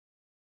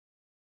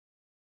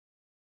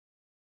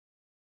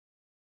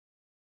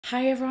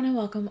Hi everyone and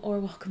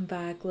welcome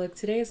back. Look,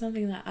 today is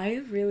something that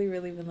I've really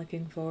been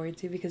looking forward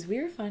to because we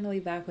are finally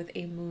back with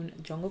a Moon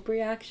Jungkook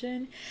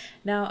reaction.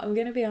 Now, I'm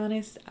gonna be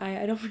honest,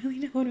 I don't really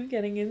know what I'm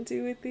getting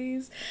into with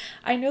these.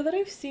 I know that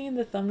I've seen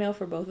the thumbnail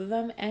for both of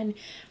them and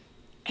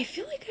I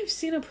feel like I've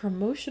seen a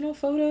promotional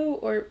photo,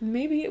 or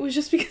maybe it was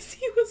just because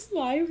he was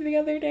live the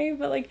other day,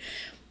 but like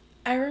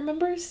I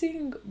remember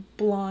seeing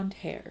blonde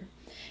hair.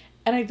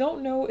 And I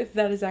don't know if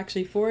that is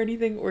actually for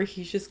anything or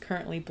he's just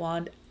currently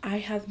blonde. I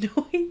have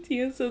no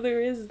idea, so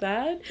there is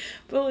that.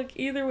 But look,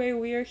 either way,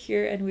 we are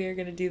here and we are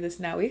going to do this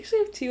now. We actually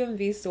have two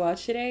MVs to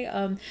watch today.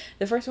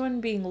 The first one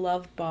being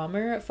Love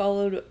Bomber,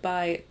 followed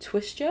by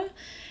Twistia.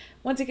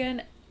 Once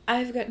again,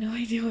 I've got no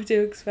idea what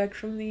to expect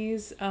from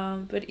these.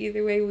 But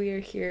either way, we are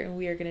here and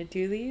we are going to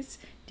do these.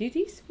 Do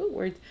these? What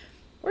words?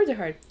 Words are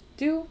hard.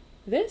 Do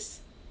this?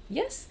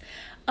 Yes.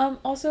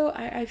 Also,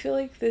 I feel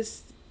like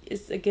this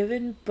is a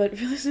given, but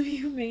for those of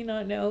you who may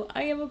not know,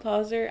 I am a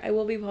pauser. I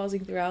will be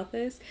pausing throughout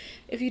this.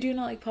 If you do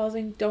not like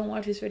pausing, don't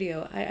watch this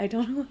video. I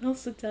don't know what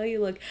else to tell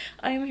you. Look,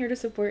 I am here to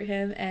support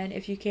him, and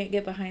if you can't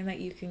get behind that,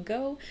 you can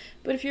go.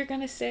 But if you're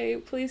gonna stay,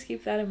 please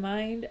keep that in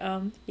mind.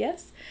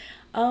 Yes.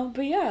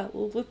 But yeah,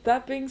 with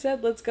that being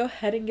said, let's go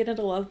ahead and get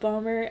into Love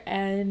Bomber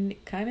and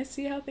kind of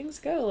see how things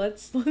go.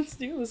 Let's do this.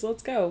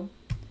 Let's go.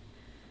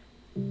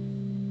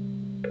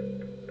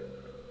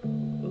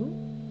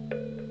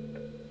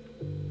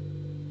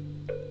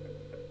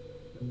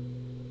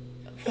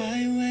 Why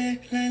you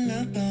act like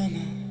Love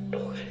Bomber?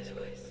 Oh god, his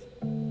voice.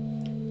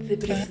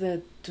 But it's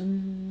the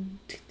dum,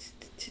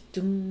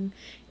 dum.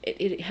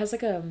 It has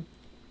like a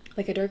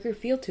darker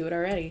feel to it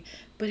already,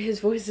 but his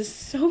voice is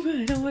so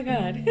good. Oh my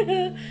god.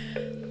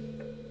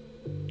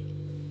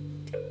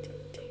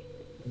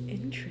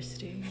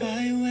 Interesting.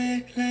 Why you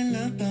act like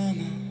Love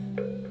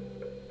Bomber?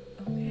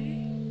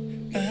 Okay.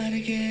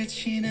 빠르게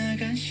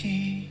지나간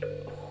시간.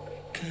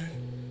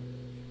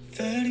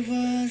 Thought it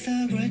was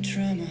a great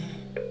drama.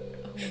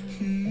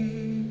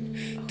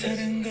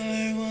 다른 걸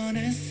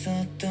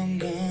원했었던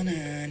건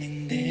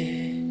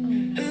아닌데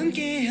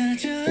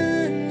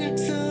함께하자는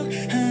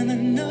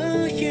약속하면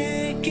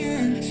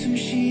너에겐 숨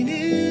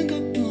쉬는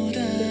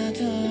것보다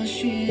더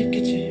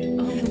쉽겠지.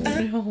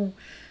 No.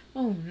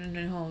 Oh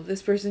no.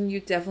 This person you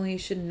definitely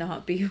should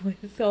not be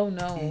with. Oh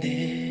no.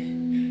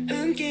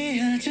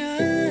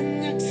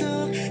 함께하자는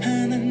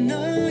약속하면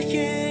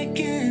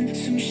너에겐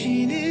숨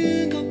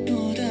쉬는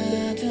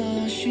것보다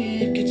더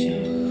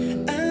쉽겠지.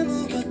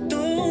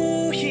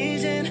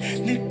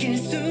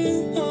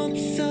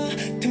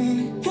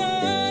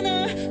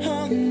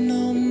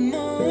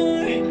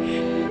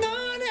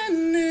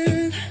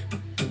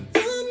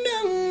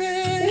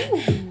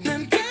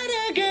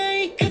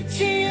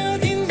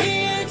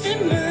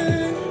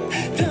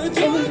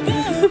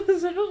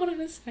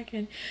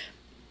 Second,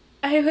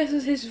 I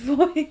was his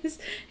voice,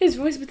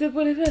 but then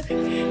whatever.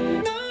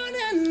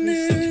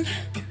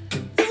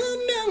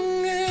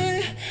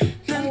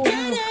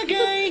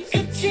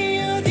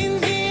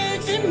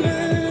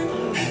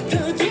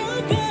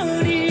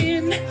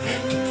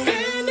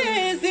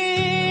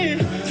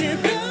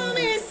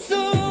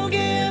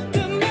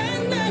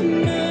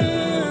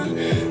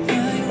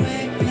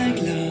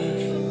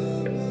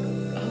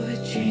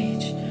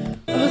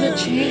 Oh, the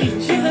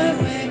change.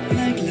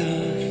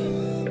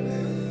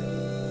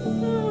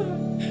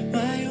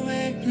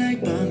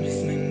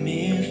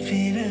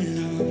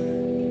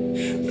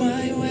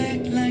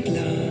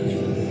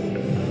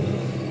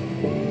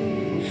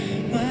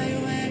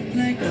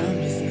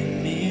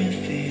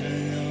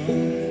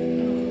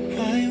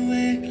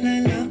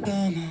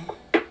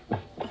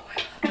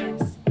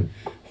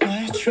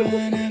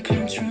 Trying to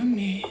control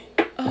me.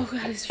 Oh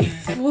god, his voice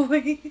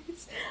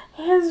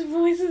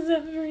is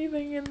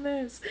everything in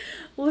this.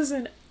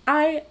 Listen,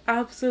 I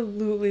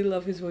absolutely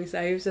love his voice.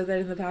 I have said that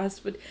in the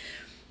past, but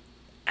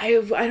I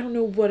don't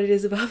know what it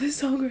is about this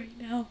song right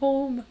now.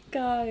 Oh my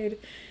god.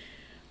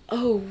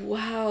 Oh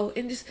wow.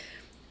 And just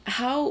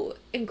how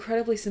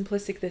incredibly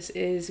simplistic this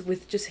is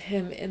with just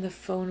him in the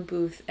phone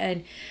booth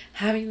and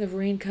having the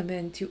rain come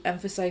in to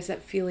emphasize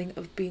that feeling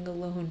of being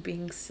alone,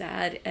 being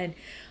sad, and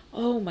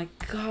oh my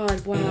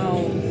god,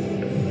 wow.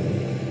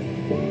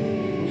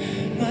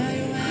 Why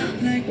you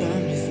act like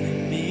bombers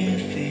make me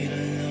feel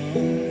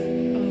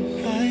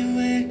alone? Why you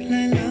act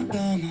like Love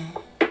Bomber?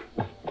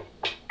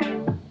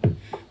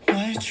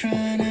 Why you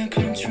trying to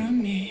control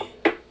me?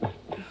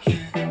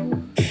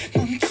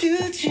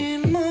 멈추지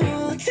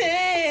못해.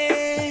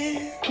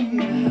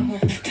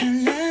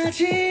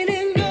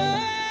 달라지는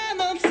건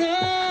없어.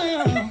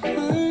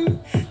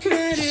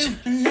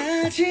 말을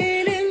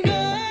달라지는 건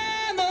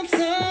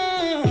없어.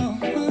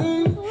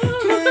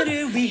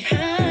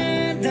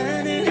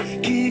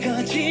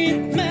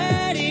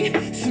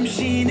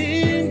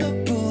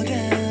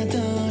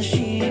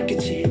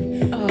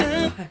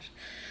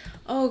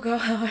 Oh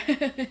god.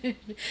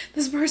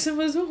 This person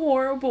was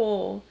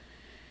horrible.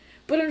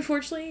 But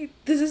unfortunately,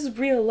 this is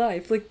real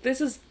life. Like,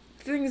 this is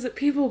things that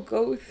people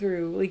go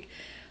through. Like,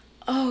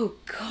 oh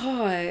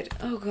god.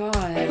 Oh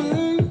god.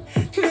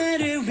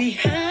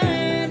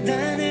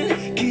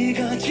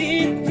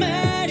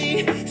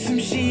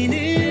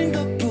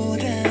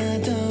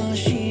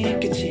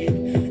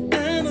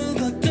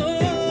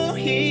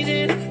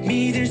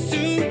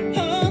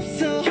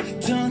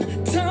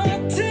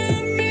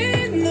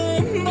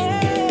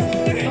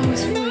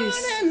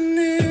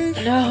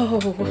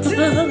 Oh,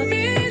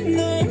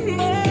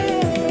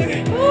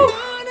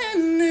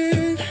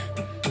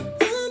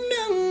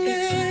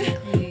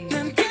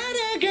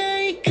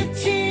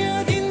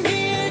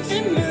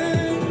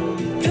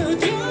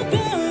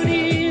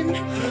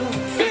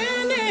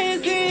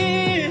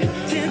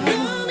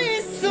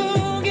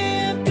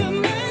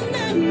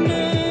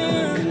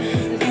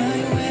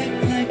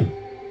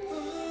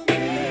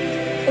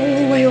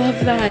 I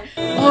love that.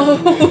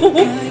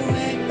 Oh.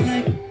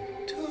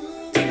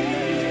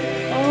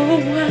 Oh,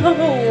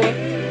 wow.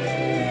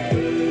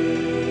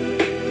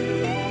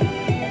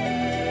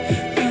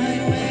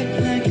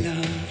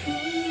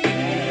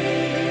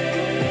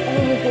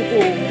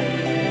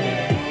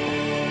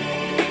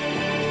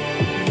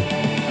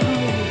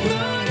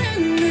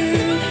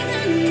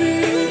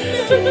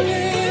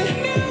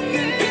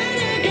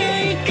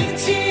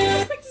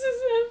 This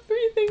is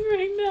everything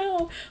right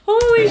now.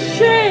 Holy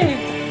shit.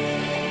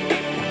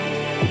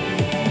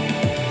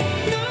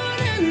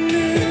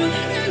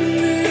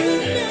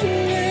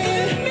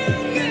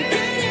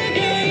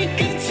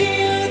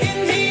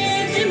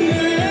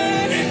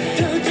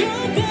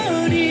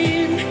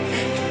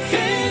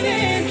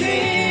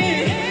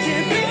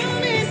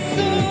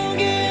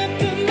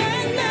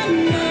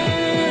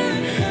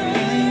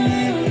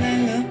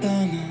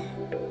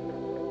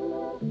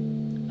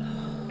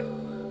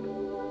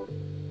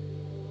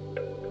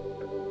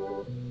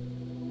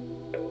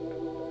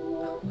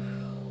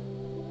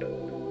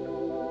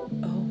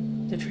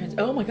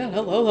 Oh my god,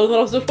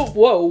 hello.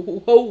 Whoa,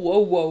 whoa, whoa,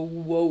 whoa,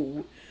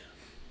 whoa.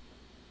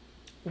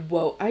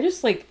 Whoa, I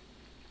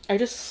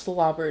just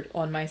slobbered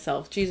on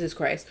myself. Jesus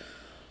Christ.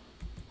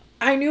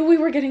 I knew we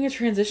were getting a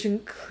transition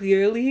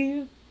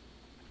clearly,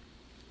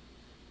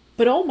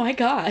 but oh my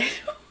god.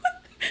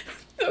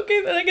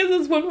 Okay, then I guess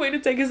that's one way to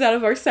take us out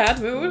of our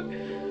sad mood.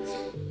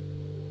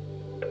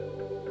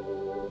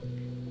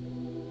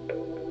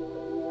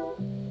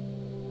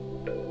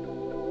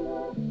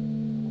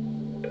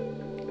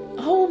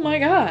 Oh my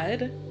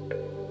god.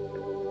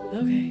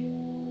 Okay.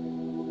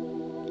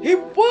 He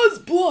was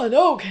blonde.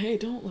 Okay,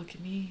 don't look at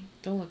me.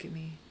 Don't look at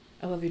me.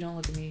 I love you, don't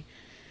look at me.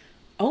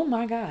 Oh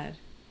my god.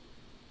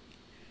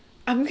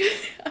 I'm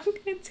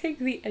gonna take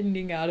the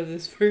ending out of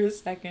this for a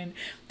second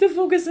to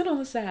focus in on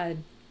the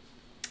sad.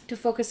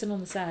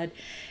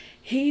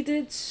 He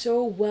did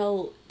so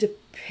well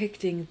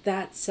depicting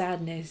that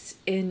sadness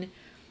in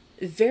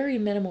very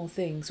minimal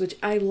things, which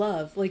I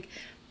love. Like,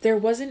 there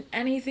wasn't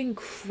anything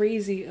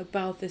crazy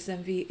about this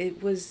MV.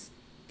 It was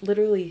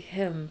literally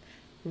him,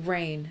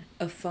 Rain,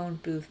 a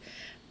phone booth.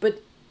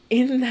 But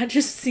in that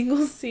just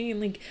single scene,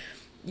 like,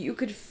 you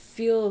could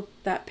feel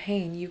that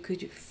pain. You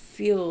could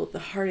feel the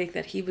heartache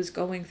that he was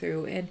going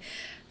through. And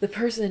the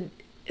person,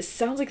 it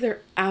sounds like they're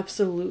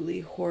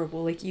absolutely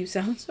horrible. Like, you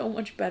sound so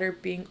much better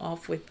being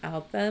off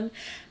without them.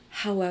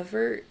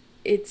 However,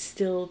 it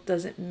still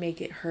doesn't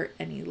make it hurt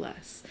any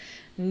less.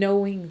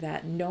 Knowing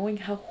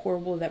how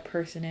horrible that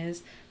person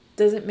is,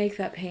 doesn't make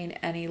that pain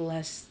any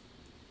less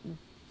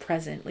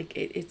present. Like,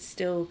 it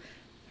still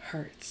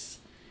hurts.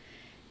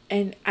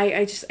 And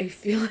I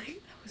feel like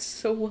that was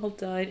so well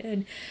done.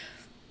 And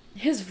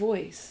his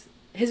voice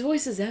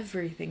is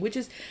everything, which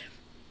is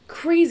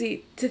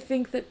crazy to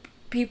think that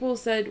people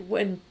said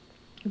when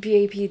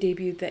B.A.P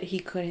debuted that he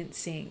couldn't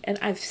sing. And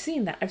I've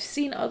seen that. I've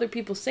seen other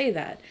people say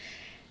that.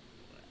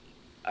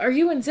 Are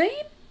you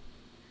insane?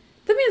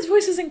 That man's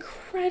voice is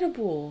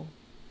incredible.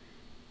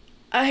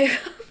 That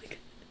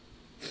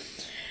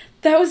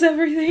was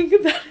everything.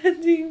 That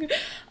ending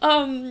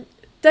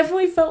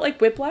definitely felt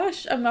like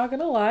whiplash. I'm not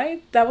gonna lie.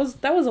 That was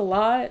a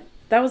lot.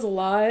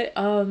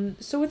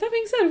 So with that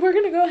being said, we're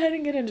gonna go ahead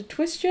and get into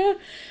Twist Ya.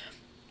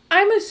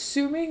 I'm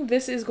assuming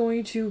this is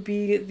going to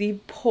be the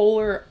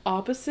polar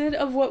opposite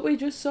of what we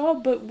just saw,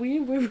 but we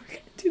were gonna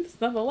do this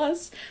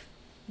nonetheless.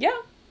 Yeah,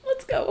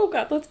 let's go. Oh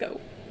god, let's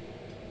go.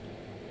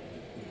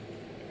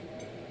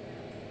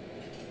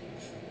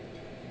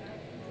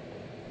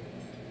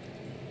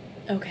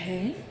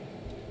 Okay.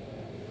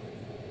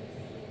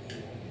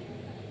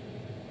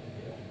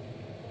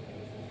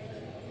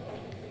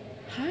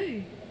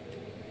 Hi.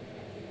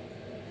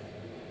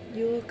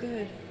 You look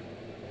good.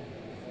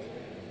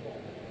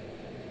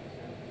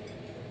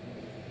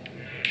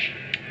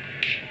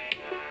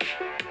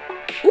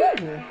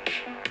 Ooh.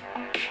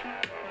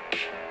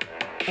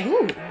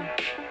 Oh.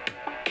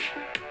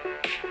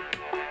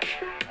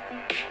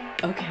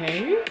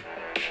 Okay.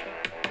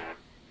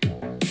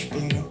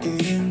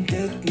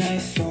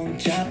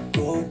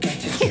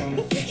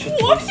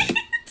 What?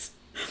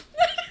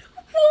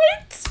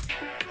 What?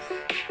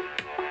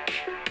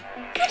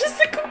 That is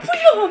the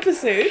complete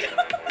opposite.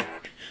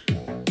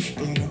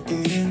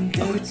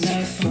 Oh, it's so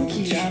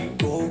funky.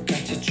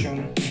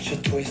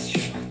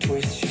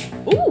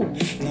 Ooh.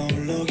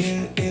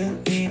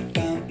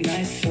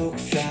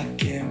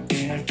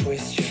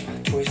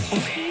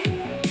 Okay.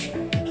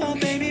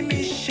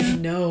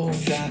 No.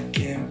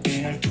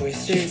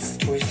 This.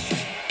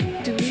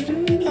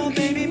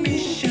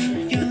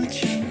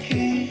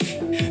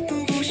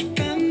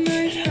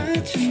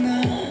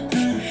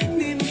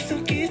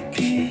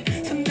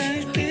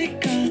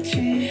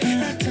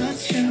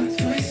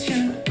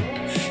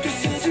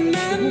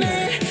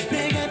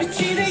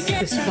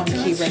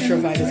 retro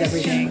vibe is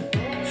everything.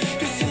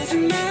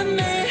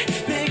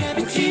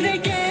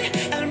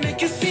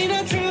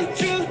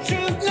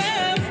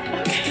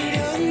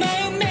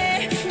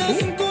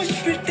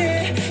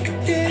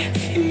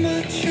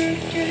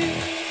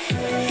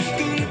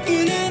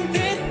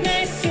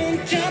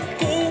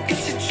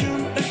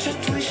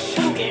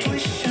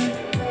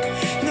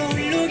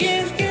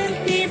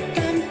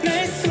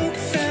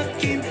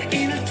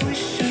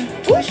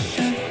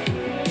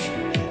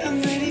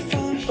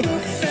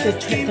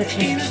 That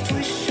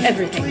changed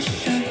everything.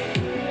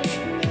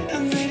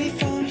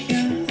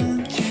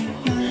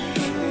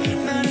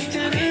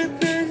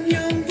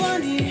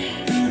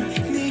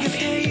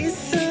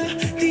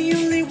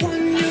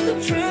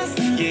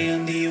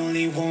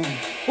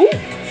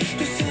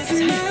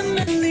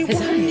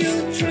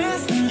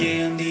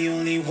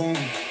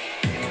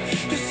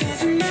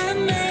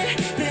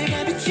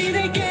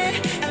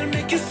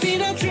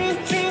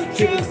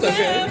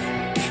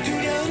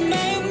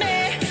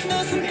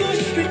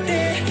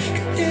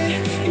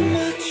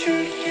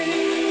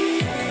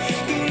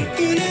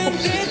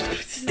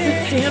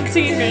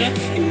 Dancing, man.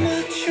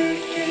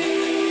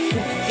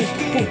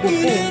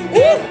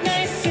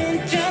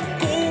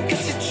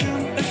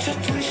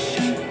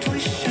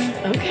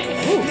 Okay.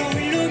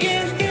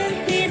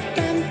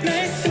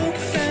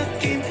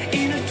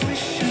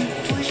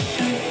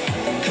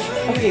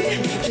 Okay.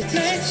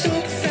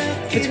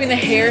 Between the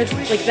hair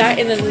like that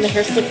and then the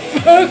hair slip.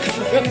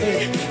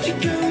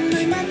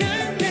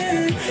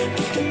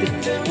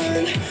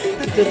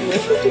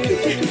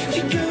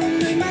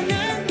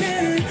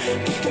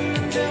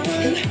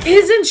 It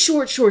is in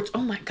short shorts.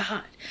 Oh my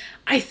god.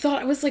 I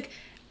thought, I was like,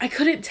 I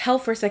couldn't tell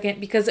for a second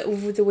because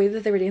with the way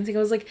that they were dancing, I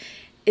was like,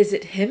 is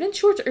it him in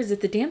shorts or is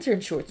it the dancer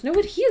in shorts? No,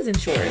 but he is in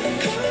shorts.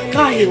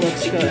 God, he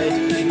looks good.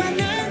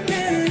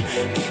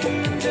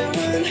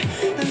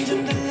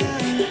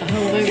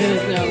 Oh my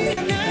goodness, no.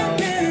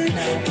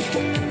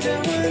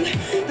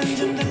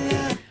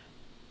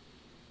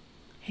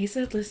 He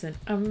said, listen,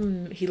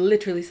 he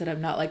literally said,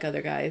 I'm not like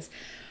other guys.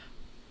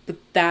 But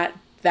that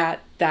is a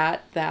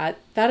lot.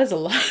 That is a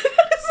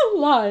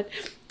lot.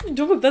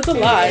 That's a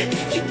lot.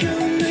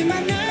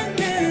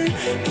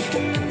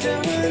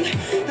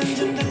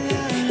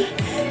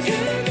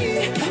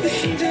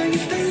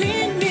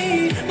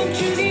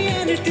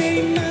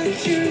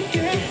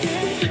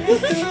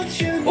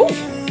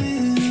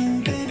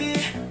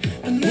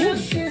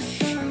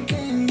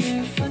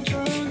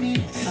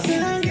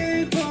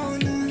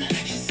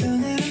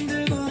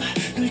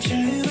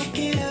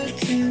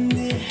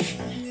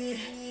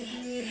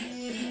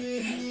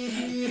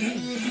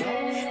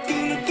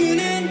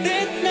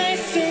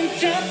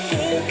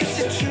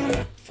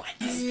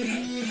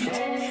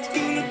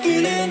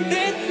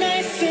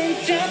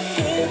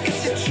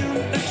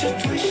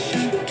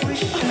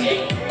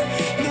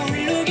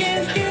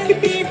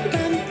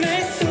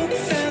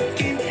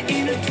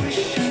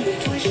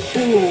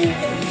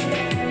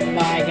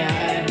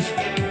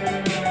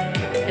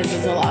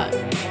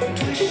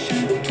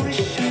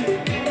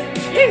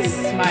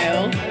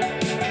 Smile.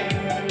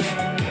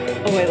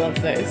 Oh, I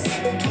love this.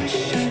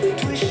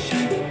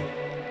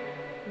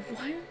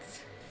 What?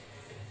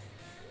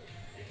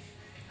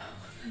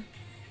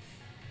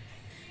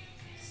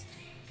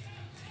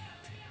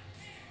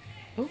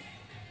 Oh.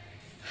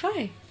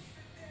 Hi.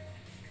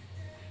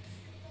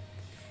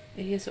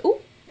 Yes. Oh,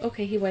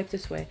 okay, he wiped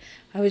this way.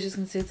 I was just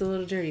gonna say it's a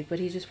little dirty, but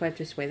he just wiped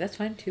this way. That's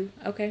fine too.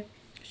 Okay,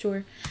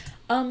 sure.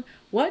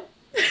 What?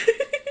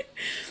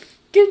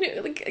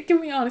 Can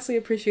we honestly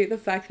appreciate the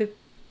fact that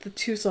the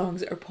two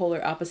songs are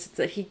polar opposites,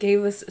 that he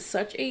gave us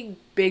such a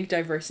big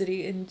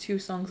diversity in two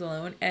songs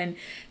alone, and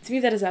to me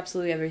that is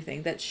absolutely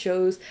everything. That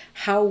shows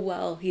how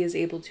well he is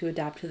able to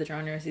adapt to the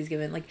genres he's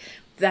given. Like,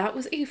 that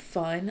was a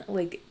fun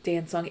like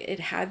dance song. It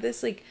had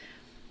this like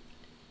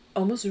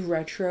almost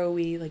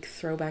retro-y like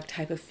throwback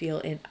type of feel,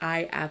 and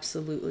I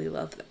absolutely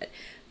love that.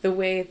 The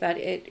way that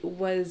it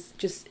was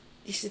just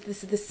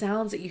the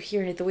sounds that you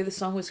hear in it, the way the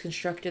song was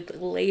constructed,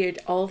 layered,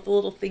 all of the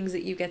little things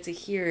that you get to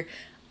hear.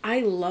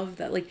 I love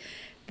that. Like,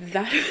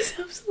 that was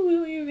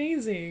absolutely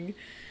amazing.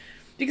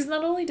 Because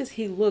not only does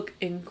he look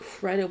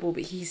incredible,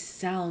 but he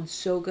sounds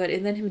so good.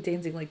 And then him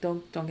dancing, like,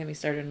 don't get me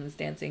started on his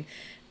dancing.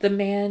 The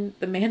man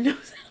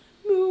knows how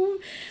to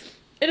move.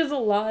 It is a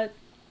lot,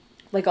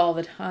 like, all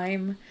the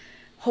time.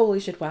 Holy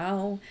shit,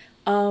 wow.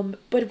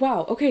 But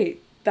wow, okay,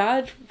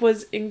 that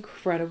was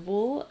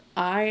incredible.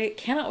 I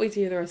cannot wait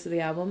to hear the rest of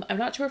the album. I'm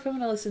not sure if I'm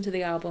gonna listen to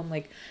the album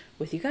like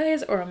with you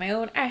guys or on my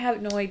own. I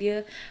have no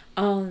idea.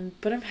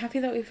 But I'm happy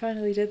that we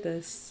finally did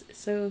this.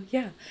 So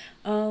yeah.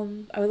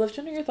 I would love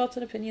to know your thoughts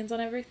and opinions on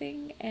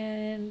everything,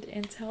 and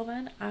until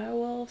then, I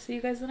will see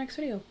you guys in the next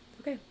video.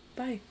 Okay,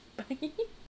 bye. Bye.